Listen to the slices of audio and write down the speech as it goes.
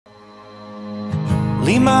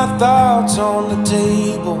leave my thoughts on the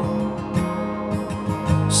table,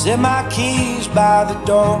 set my keys by the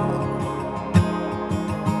door.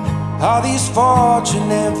 All these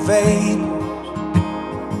fortune and fables,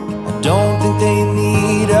 I don't think they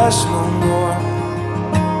need us no more.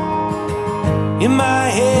 In my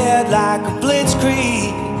head like a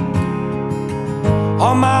blitzkrieg,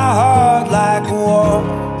 on my heart like a war.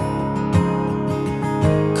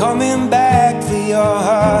 Coming back for your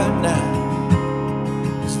heart now,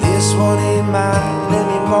 'cause this one ain't mine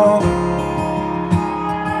anymore.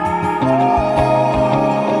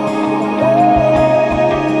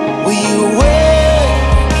 Will you wait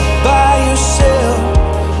by yourself,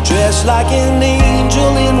 dressed like an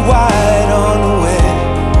angel in white on the way?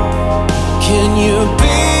 Can you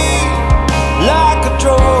be like a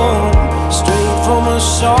drone, straight from a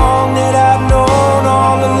song that I've known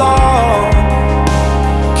all along?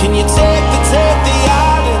 Can you take the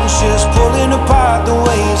islands, just pulling apart the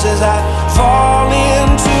waves as I fall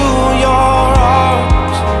into your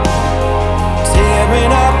arms,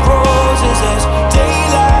 tearing up roses as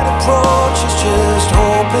daylight approaches, just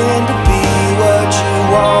hoping to be what you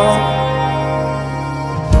want.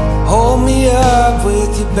 Hold me up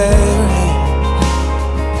with your bare hands,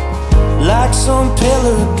 like some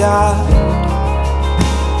pillar of God,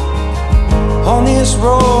 on this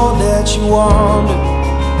road that you wander,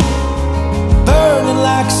 burning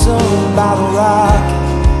like some bottle rocket.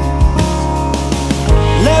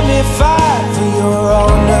 Let me fight for your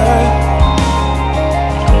honor,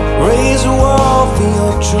 raise a wall for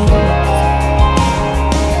your truth,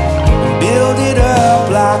 build it up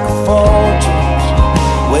like a fortress,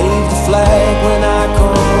 wave the flag when I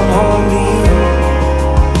come home to you.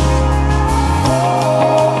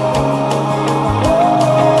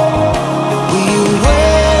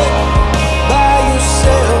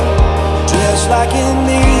 Like an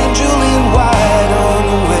angel in white on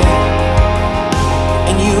the way,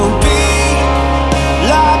 and you'll be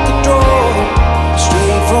like a drone,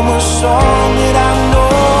 straight from a song that I've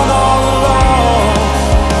known all along.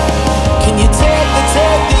 Can you take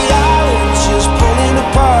the islands, just pulling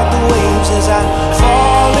apart the waves as I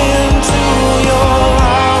fall into your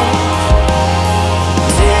arms,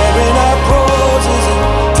 tearing up roses and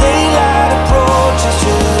daylight approaches,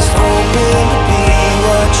 just hoping to be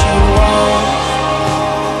what you want.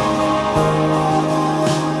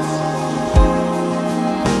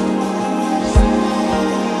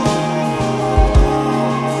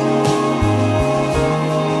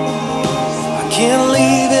 Can't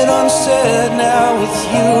leave it unsaid now with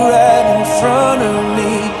you right in front of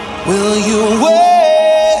me. Will you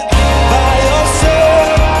wait by yourself?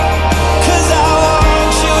 'Cause I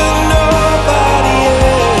want you and nobody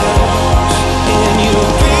else. And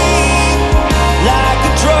you'll be like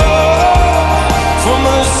a drug from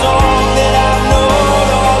a song